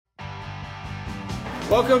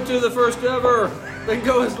Welcome to the first ever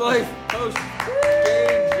Bingo is Life host,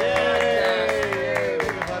 James. Yay!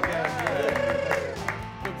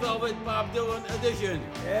 The Velvet Bob Dylan edition.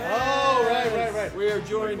 Oh, right. We are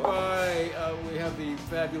joined by, we have the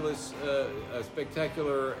fabulous,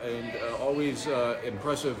 spectacular, and always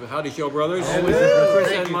impressive Howdy Show brothers. Always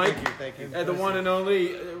Chris and Mike. Thank you. And the one and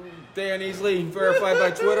only Dan Easley, verified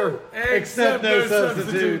by Twitter. Except no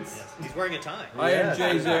substitutes. He's wearing a tie. I am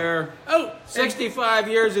Jay Zaire. Oh, 65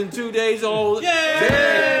 years and 2 days old. Yay!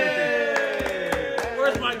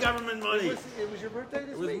 Where's my government money? It was your birthday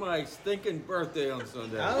this It was week? my stinking birthday on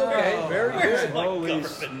Sunday. Okay, very good. Holy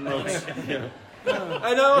smokes. Yeah.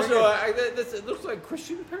 And also, it looks like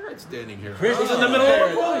Christian parents standing here. He's in the middle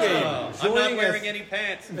of a ball game. I'm not wearing any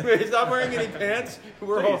pants. He's not wearing any pants.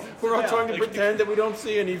 We're all trying to pretend that we don't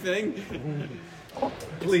see anything.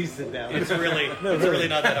 Please sit down. It's really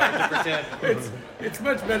not that hard to pretend. It's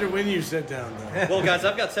much better when you sit down, though. Well, guys,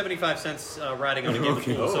 I've got 75 cents riding on a game of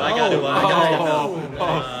pool, so I got to.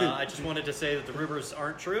 I just wanted to say that the rumors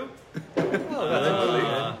aren't true,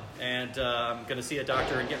 and I'm going to see a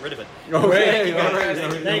doctor and get rid of it. Okay, all right.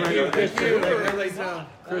 Thank you, Christian.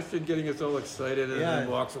 Christian getting us all excited and then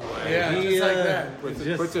walks away. Yeah, He, just like that.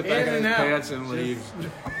 Puts it back in his pants and leaves.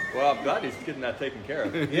 Well, I'm glad he's getting that taken care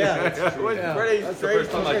of. Yeah, that's true. Pretty That's the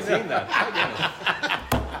first time I've seen that.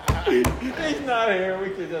 He's not here.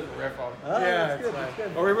 We could just riff on him. Yeah, it's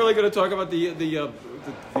like, Are we really going to talk about the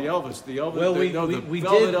Elvis? The Elvis? Well, we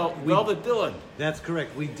did. Velvet Dylan. That's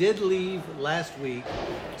correct. We did leave last week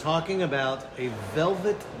talking about a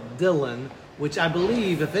Velvet Dylan, which I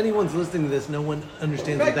believe, if anyone's listening to this, no one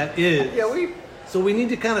understands what that is. Yeah, So we need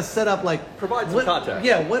to kind of set up, like... Provide some what, context.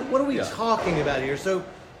 Yeah, what are we talking about here? So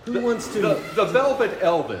who wants to... The Velvet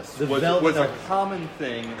Elvis was Velvet a Elvis. common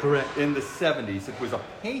thing Correct. in the 70s. It was a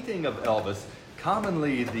painting of Elvis,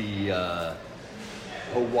 commonly the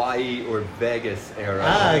Hawaii or Vegas era.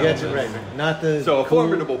 I of got you, Elvis. right. Not the... So a cool-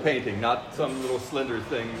 formidable painting, not some little slender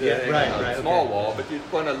thing Yeah, right, on a right, small okay. wall, but you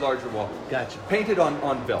want a larger wall. Gotcha. Painted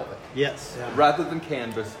on velvet, Yes. rather than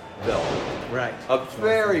canvas, velvet. Right. A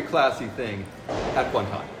very classy thing at one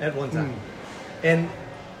time. At one time.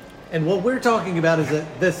 And what we're talking about is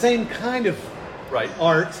the same kind of Right.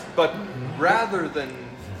 art. But rather than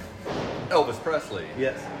Elvis Presley,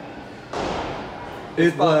 Yes.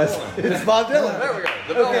 It's Bob was. Dylan. It's Bob Dylan. There we go.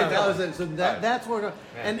 The Velvet Okay, that was Dylan. it. So that's where we're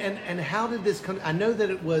going. And how did this come? I know that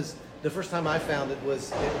it was the first time I found it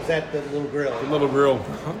was at the Little Grill. Little Grill.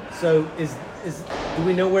 So is do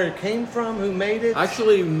we know where it came from? Who made it?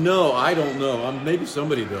 Actually, no, I don't know. Maybe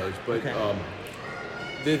somebody does, but Okay.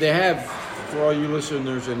 they have, for all you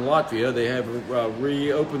listeners in Latvia, they have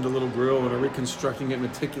reopened the Little Grill and are reconstructing it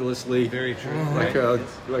meticulously. Very true.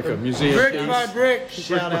 Like a museum brick piece. by brick.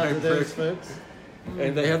 Shout out by to those brick. folks.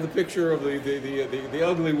 And they have the picture of the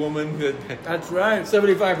ugly woman that That's right.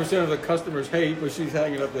 75% of the customers hate, but she's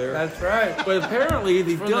hanging up there. That's right. But apparently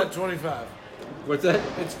the For the 25. what's that?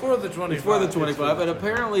 It's for the 25. It's for the 25, and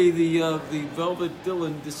apparently the Velvet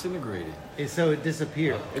Dylan disintegrated. So it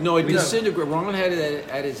disappeared. No, it disintegrated. Ron had it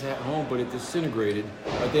at his home, but it disintegrated.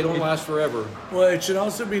 They don't last forever. Well, it should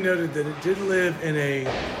also be noted that it did live in a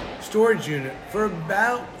storage unit for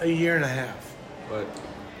about a year and a half. But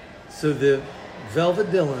So the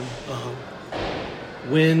Velvet Dylan,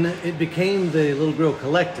 when it became the Little Grill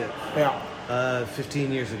Collective, Yeah.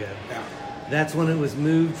 15 years ago. Yeah. That's when it was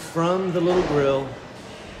moved from the Little Grill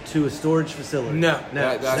to a storage facility. No.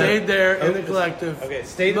 That- Stayed there in Oh, the collective. okay,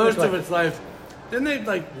 stayed in the most of collective. its life. Then they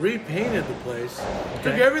repainted the place,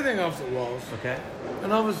 took Okay. everything off the walls, Okay.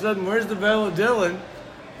 and all of a sudden, where's the Velvet Dylan?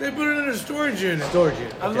 They put it in a storage unit. Storage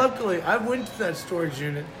unit, And okay. luckily, I went to that storage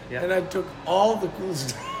unit Yeah. and I took all the cool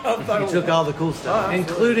stuff. You took all the cool stuff, absolutely.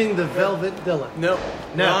 including the Velvet Dylan. No,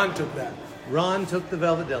 No. Ron took that. Ron took the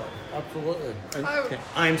Velvet Dylan. Absolutely.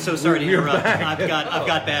 I'm so sorry to interrupt. back. I've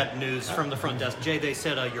got bad news from the front desk. Jay, they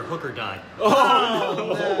said your hooker died.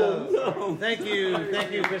 Oh, no. Thank you,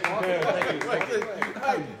 Christian Perry. Thank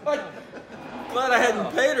you. glad I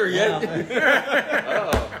hadn't paid her yet.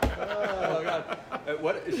 Oh God!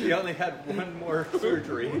 What? She only had one more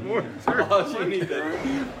surgery. All she needed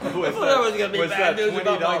was I thought that was going to be bad that news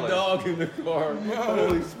about my $20. dog in the car.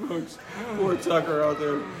 Holy smokes. Poor Tucker out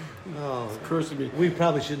there. Oh, Cursing me. we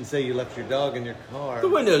probably shouldn't say you left your dog in your car. The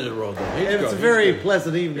windows are rolled down. He's It's good. a very He's good.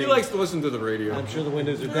 pleasant evening. He likes to listen to the radio. I'm sure the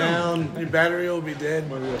windows are down. Your battery will be dead.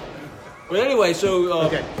 But anyway, so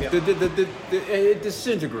Okay, yeah. it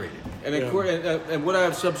disintegrated, and and what I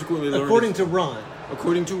have subsequently learned, According to Ron.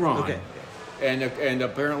 Ron, Okay. and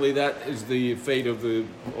apparently that is the fate of the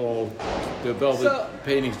velvet So-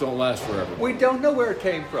 paintings don't last forever. We don't know where it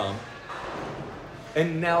came from.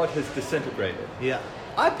 and now it has disintegrated. Yeah.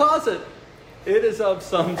 I posit it is of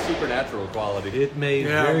some supernatural quality. It may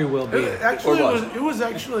very well be. It was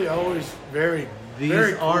actually always very,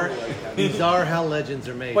 very cool like that. These are how legends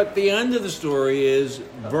are made. But the end of the story is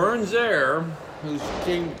Vern Zare, who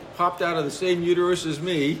popped out of the same uterus as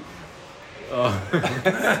me.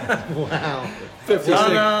 Wow. 50,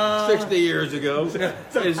 60 years ago.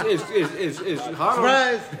 Is hot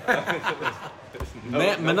Surprise!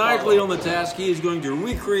 maniacally on the task. He is going to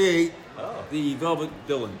recreate the Velvet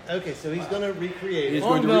Dylan. Okay, so he's going to recreate He's it.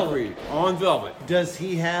 going to recreate on Velvet. Does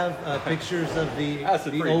he have pictures of the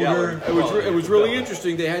pretty older? gallery. It was really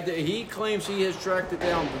interesting. He claims he has tracked it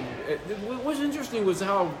down. What was interesting was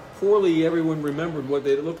how poorly everyone remembered what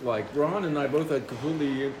they looked like. Ron and I both had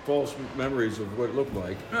completely false memories of what it looked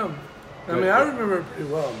like. I mean, I remember it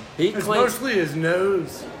pretty well. It's mostly his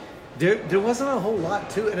nose. There wasn't a whole lot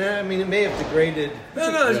to it. And I mean, it may have degraded.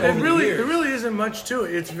 No, there really isn't much to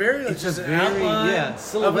it. It's very, it's just an outline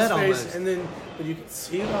silhouette of his face, almost. and then but you can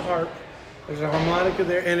see the harp. There's a harmonica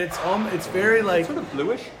there, and it's very like Sort of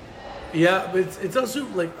bluish. yeah, but it's also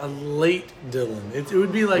like a late Dylan. It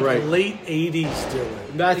would be like Right. a late '80s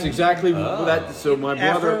Dylan. That's exactly that. So my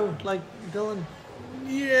brother, Afro, like Dylan.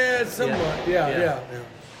 Yeah, somewhat. Yeah.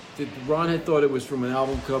 Ron had thought it was from an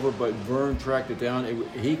album cover, but Vern tracked it down.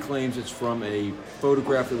 He claims it's from a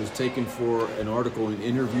photograph that was taken for an article in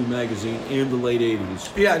Interview magazine in the late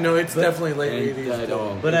 '80s. Yeah, no, it's definitely late And '80s.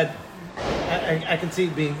 that, But I can see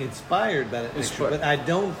it being inspired by that picture, but I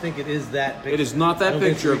don't think it is that picture. It is not I that don't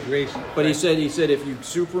think it's picture. recreation. But he said if you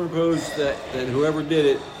superimpose that whoever did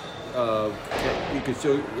it, you could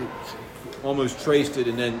still almost traced it,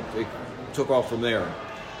 and then it took off from there.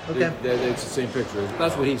 Okay. It's the same picture.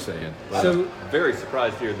 That's what he's saying. So Very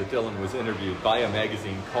surprised here that Dylan was interviewed by a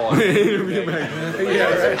magazine called Interview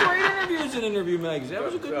magazine. Great interviews in Interview magazine. That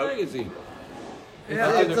was a good magazine. it's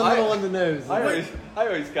a little on the nose. I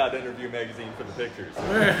always got Interview magazine for the pictures.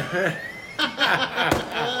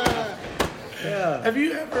 Have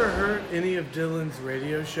you ever heard any of Dylan's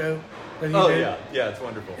radio show that he Oh did? yeah, it's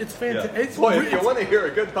wonderful. It's fantastic. Yeah. It's Boy, if it's- you want to hear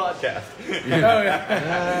a good podcast,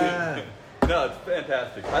 Ah, no, it's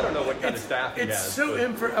fantastic. I don't know what kind of staff he It's has.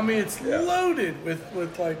 so but- I mean, it's loaded with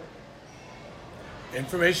like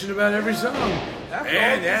information about every song. He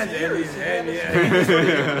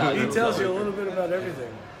tells you a little bit about everything.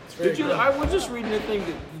 It's very good. I was just reading a thing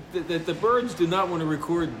that the Byrds did not want to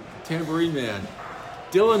record Tambourine Man.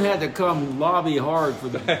 Dylan had to come lobby hard for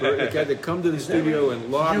the Byrds. He had to come to the studio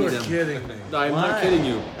and lobby You were them. kidding me. No, I'm why? not kidding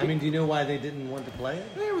you. I mean, do you know why they didn't want to play it?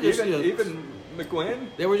 They were just, Even McGuinn.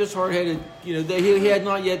 they were just hard-headed. You know, he had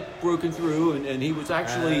not yet broken through, and he was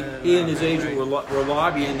actually he and his agent were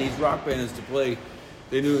lobbying these rock bands to play.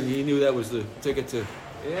 He knew that was the ticket to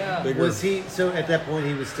bigger. Was he so at that point?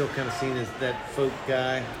 He was still kind of seen as that folk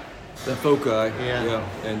guy, the folk guy? Yeah.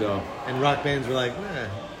 And and rock bands were like, eh.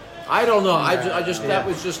 I don't know. I just that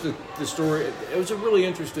was just the story. It was a really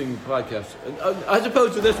interesting podcast, as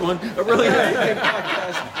opposed to this one. A really interesting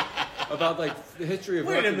podcast about like the history of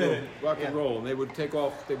rock and roll, and they would take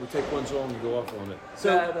one song and go off on it.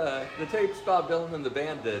 So the tapes Bob Dylan and the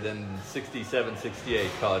band did in '67, '68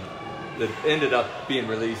 called that ended up being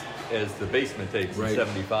released as the Basement tapes in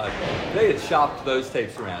 '75. They had shopped those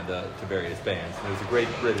tapes around to various bands. And there was a great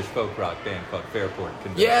British folk rock band called Fairport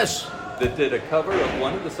Convention. Yes. That did a cover of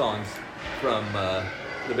one of the songs from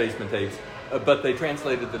the Basement tapes, but they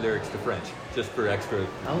translated the lyrics to French just for extra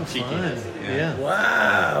cheekiness. Fun. Yeah.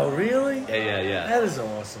 Wow, really? Yeah. That is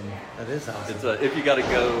awesome. That is awesome. It's if you got to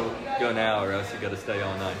go now, or else you got to stay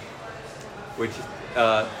all night, which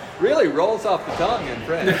really rolls off the tongue in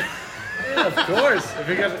French. Yeah, of course. If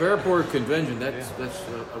you got Fairport Convention. That's.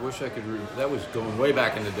 I wish I could. That was going way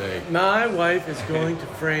back in the day. My wife is going to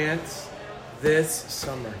France this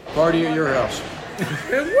summer. Party at your house.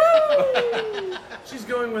 Woo! She's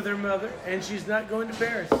going with her mother, and she's not going to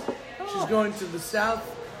Paris. She's going to the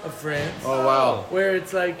south of France. Oh wow. Where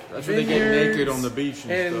it's like That's where they get vineyards naked on the beach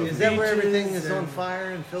and stuff. Is that where everything beaches is on and-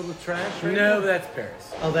 fire and filled with trash? Right No, now? that's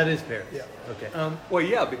Paris. Oh, that is Paris. Yeah. Okay. Well,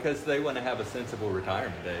 yeah, because they want to have a sensible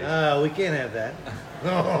retirement age. We can't have that.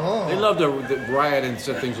 They love to riot and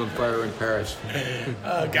set things on fire in Paris.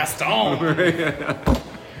 Gaston.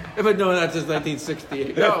 But no, that's just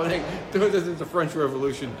 1968. No, this is the French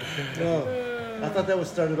Revolution. No. I thought that was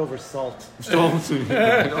started over salt. Stones.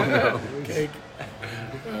 I don't know. Cake.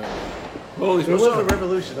 Holy There was a smokes.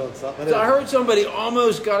 revolution on salt. So I heard somebody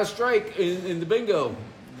almost got a strike in the bingo.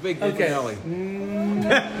 Big finale.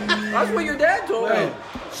 That's what your dad told me. No,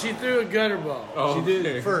 she threw a gutter ball. Oh, She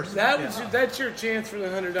did first. That's your chance for the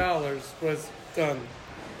 $100 was done.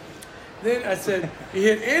 Then I said, you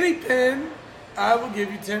hit any pin, I will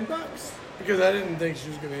give you $10 because I didn't think she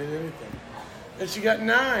was going to hit anything. And she got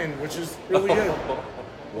 9, which is really good.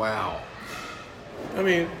 Wow. I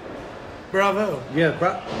mean, bravo. Yeah,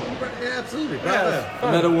 absolutely. Bravo.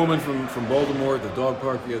 I met a woman from Baltimore at the dog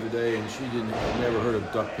park the other day, and she never heard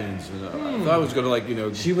of duck pins. And I thought I was going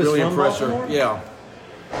to, She was really from impress Baltimore? her. Yeah.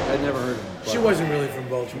 I'd never heard of them. She wasn't really from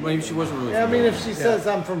Baltimore. Maybe she wasn't really Yeah, I from mean, if Baltimore. she says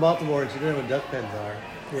I'm from Baltimore and she doesn't know what duck pens are.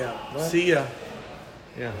 Yeah. What? See ya,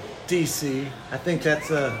 Yeah. DC. I think that's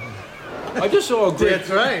I just saw a great... That's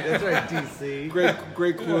right, DC.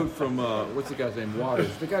 Great quote from, what's the guy's name?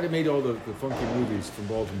 Waters. The guy that made all the funky movies from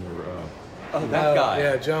Baltimore. That guy.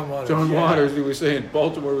 Yeah, John Waters. John Waters, he was saying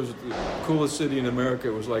Baltimore was the coolest city in America.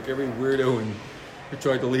 It was like every weirdo who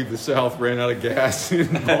tried to leave the South ran out of gas in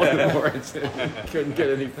Baltimore and couldn't get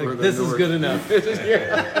any further This is north. good enough.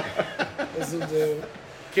 Yeah. This will do.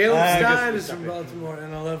 Caleb I guess Stein we is from Baltimore,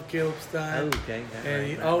 and I love Caleb Stein. Okay. And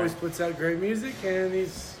he always puts out great music, and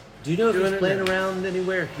he's... Do you know if doing he's it playing now. around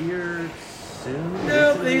anywhere here soon? No,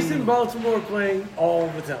 recently? he's in Baltimore playing all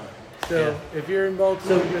the time. So if you're in Baltimore,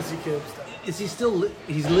 So- you're going to see Caleb Stein. Is he still?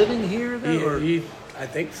 He's living here though, or I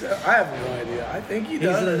think so. I have no idea. I think he he's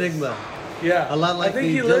does. an enigma? Yeah. A lot like I think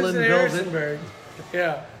the he lives Dylan in Velvet. Harrisonburg.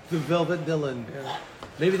 Yeah. The Velvet Dylan. Yeah.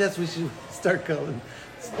 Maybe that's what we should start calling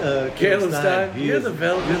Caleb Stein. He You're is- the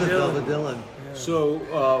Velvet You're the Dylan. Velvet Dylan. So,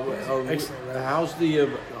 Excellent, right? how's the...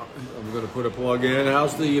 I'm going to put a plug in.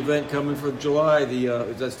 How's the event coming for July?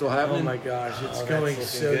 Is that still happening? Oh my gosh, it's that's going looking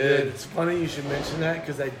so good. good. It's funny you should mention that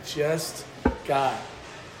because I just got,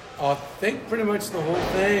 I think pretty much the whole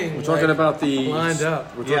thing. We're talking about the... lined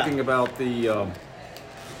up. We're Yeah. talking about the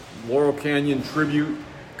Laurel Canyon tribute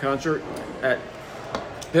concert at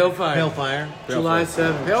Hellfire. Hellfire. July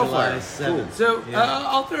 7th. Hellfire. July 7th. So Yeah.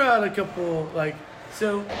 I'll throw out a couple,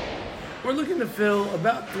 so we're looking to fill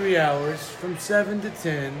about 3 hours from 7 to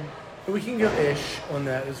 10. And we can go ish on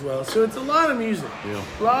that as well. So it's a lot of music. Yeah.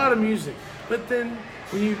 A lot of music. But then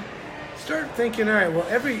when you start thinking, all right, well,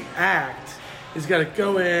 every act has got to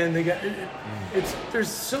go in. There's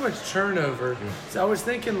so much turnover. So I was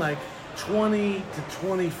thinking like 20 to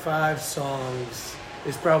 25 songs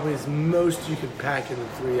is probably as most you could pack into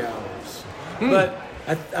 3 hours. But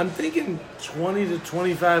I'm thinking 20 to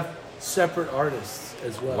 25 separate artists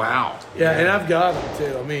as well. Wow. Yeah, and I've got them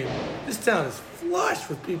too. I mean, this town is flush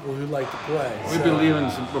with people who like to play.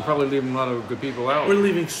 We'll probably leaving a lot of good people out. We're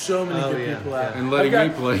leaving so many Oh, good yeah, people yeah. out. And letting me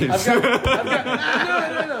play. I've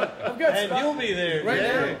got no. I've got And spots. you'll be there.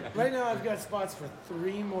 Right now, I've got spots for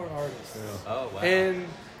 3 more artists. Oh, wow. And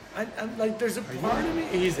I'm like, there's a part of me.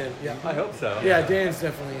 He's in. Yeah. I hope so. Yeah, Dan's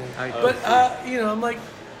definitely in. I- But I'm like,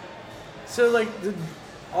 so like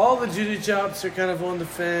all the Judy Chops are kind of on the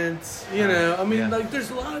fence. I mean, Yeah. like there's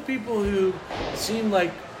a lot of people who seem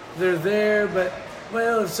like they're there, but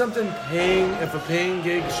well, if a paying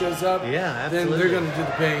gig shows up, Yeah, then absolutely. they're going to do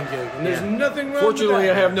the paying gig, and there's Yeah. nothing wrong. Fortunately, with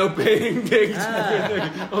I that. have no paying gigs on the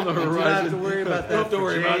You don't horizon. have to worry about that. Don't have to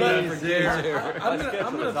worry about that for Jay's gigs there. here. I'm My gonna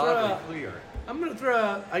schedule is throw oddly out. clear. I'm gonna throw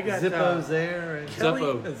out. I got Zippo's there. And Kelly.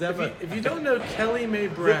 Zeppo. If you don't know Kelly Mae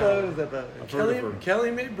Brown, Zippo.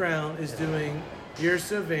 Kelly Mae Brown is doing "You're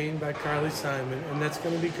So Vain" by Carly Simon, and that's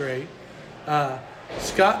going to be great.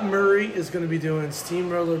 Scott Murray is going to be doing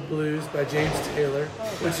 "Steamroller Blues" by James Taylor,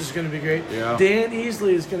 which is going to be great. Yeah. Dan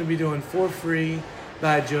Easley is going to be doing "For Free"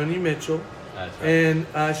 by Joni Mitchell, That's right. and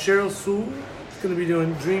Cheryl Sewell is going to be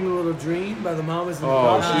doing "Dream a Little Dream" by the Mamas and the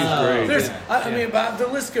Oh, Papas. she's great. There's, I mean, but the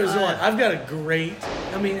list goes on. I've got a great.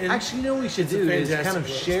 I mean, and Actually, what we should It's a do is kind fantastic of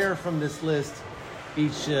list. share from this list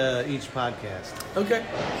each podcast. okay.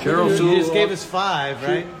 Cheryl You Sewell, just gave us 5,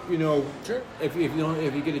 right? Sure. if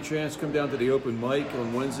you get a chance, come down to the open mic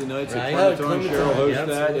on Wednesday nights Right. at Clementine. Clementine, Cheryl hosts yeah,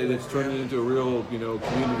 that, and absolutely. it's turning into a real,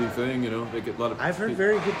 community thing. They get a lot of. I've heard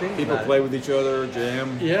very good things People about play it. with each other,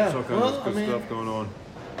 jam. Yeah. It's all kinds Well, of good I mean, stuff going on.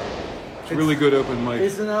 It's really good open mic.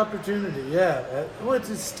 It's an opportunity, yeah. What's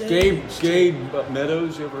his stage? Gabe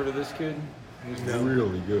Meadows, you ever heard of this kid? He's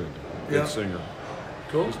really good. Good Yeah. singer.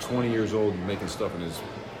 Cool. He's 20 years old and making stuff in his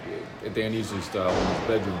Dan Easley style in his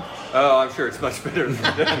bedroom. Oh, I'm sure it's much better than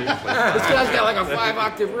that. This guy's got like a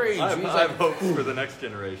 5-octave range. I He's have hopes for the next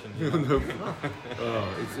generation.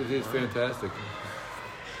 it is fantastic.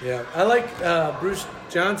 Yeah, I like Bruce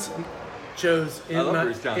Johnson chose I love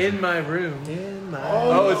Bruce Johnson. in my room. In my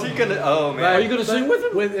Oh, is he gonna? Oh man. Are you gonna sing with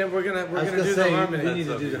him? And we're gonna I was do gonna the say, harmony. we need to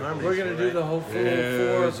That's do the so harmony. We're gonna do the whole full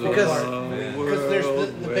There's four a Because- world Because there's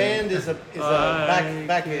the band is a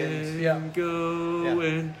back end. Yeah. Go Yeah.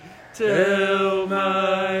 and tell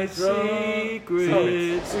my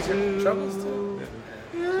secrets Secret troubles to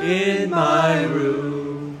too. in my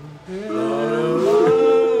room.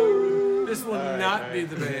 This will not be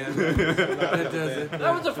be the band that does it.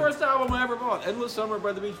 That was the first album I ever bought. Endless Summer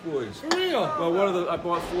by the Beach Boys. For real. Well, I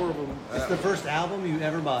bought 4 of them. It's the first album you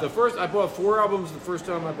ever bought. I bought 4 albums the first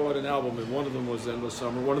time I bought an album, and one of them was Endless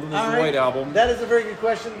Summer. One of them was All the right. White Album. That is a very good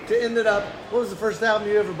question. To end it up, what was the first album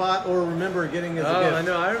you ever bought or remember getting as a gift? I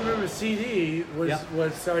know. I remember CD was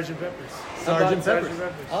Sgt. Pepper's. Sgt.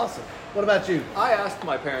 Pepper's. Awesome. What about you? I asked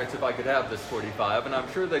my parents if I could have this 45, and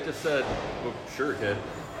I'm sure they just said, well, sure, kid.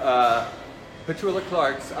 Petula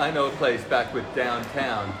Clark's I Know a Place back with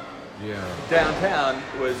Downtown. Yeah. Downtown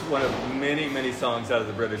was one of many, many songs out of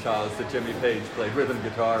the British Isles that Jimmy Page played rhythm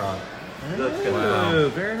guitar on. That's good. Oh,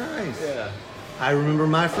 very nice. Yeah. I remember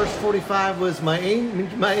my first 45 was My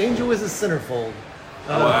Angel Was a Centerfold.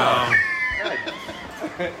 Wow.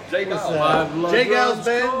 Jay Jay Gal's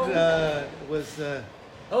band was...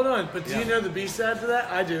 Hold on, but do you know the B-side to that?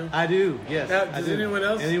 I do. I do, yes. Now, I does do. anyone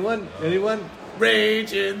else? Anyone?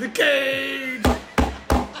 Rage in the cage.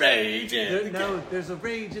 Rage in the cage. No, there's a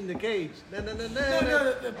rage in the cage. No.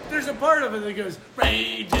 No, there's a part of it that goes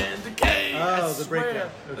rage in the cage. Oh, the breakdown.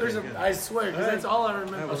 Okay, I swear, because that's all I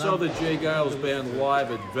remember. I saw the Jay Giles Band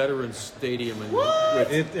live at Veterans Stadium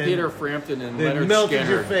with Peter Frampton and It Leonard melted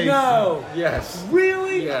Skinner. your face. No. Yes.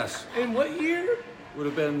 Really? Yes. In what year? Would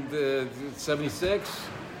have been 76.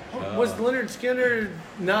 Was Leonard Skinner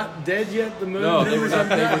not dead yet? The moon No, they were not.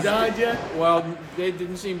 not died yet? Well, they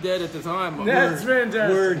didn't seem dead at the time. That's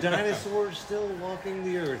fantastic. Were dinosaurs still walking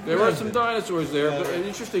the earth? There were some dinosaurs there, but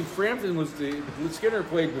interesting. Frampton was Skinner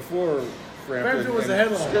played before Frampton. Frampton was the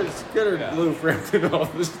headliner. Skinner blew Frampton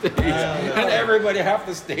off the stage, and everybody, half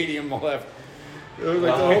the stadium left. It was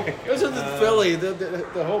like it was in Philly.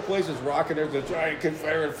 The whole place was rocking. There's a giant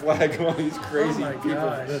Confederate flag on these crazy people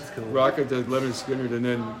That's cool. rocking to Leonard Skinner, and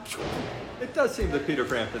then It does seem that Peter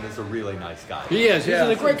Frampton is a really nice guy. he is. He's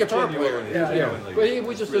a great guitar player. Genuinely. But he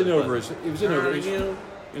was just in over his. He was in over his. In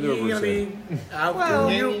over his head. Right.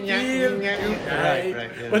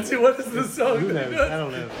 What is the song? Who knows? I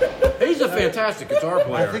don't know. He's a fantastic guitar I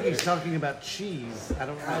player. think he's talking about cheese. I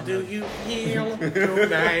don't know. How do you heal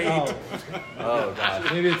tonight? Oh, God.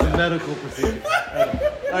 Maybe it's a medical procedure. All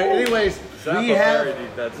right. Anyways, we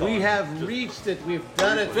have reached it. We've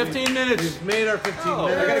done it. 15 minutes. We've made our 15 I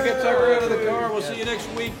minutes. gotta get Tucker out of the car. We'll see you next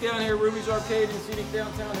week down here, Ruby's Arcade in scenic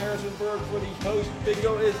downtown Harrisonburg for the Host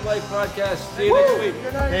Bingo Is Life podcast. See you next week.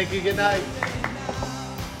 Thank you. Good night.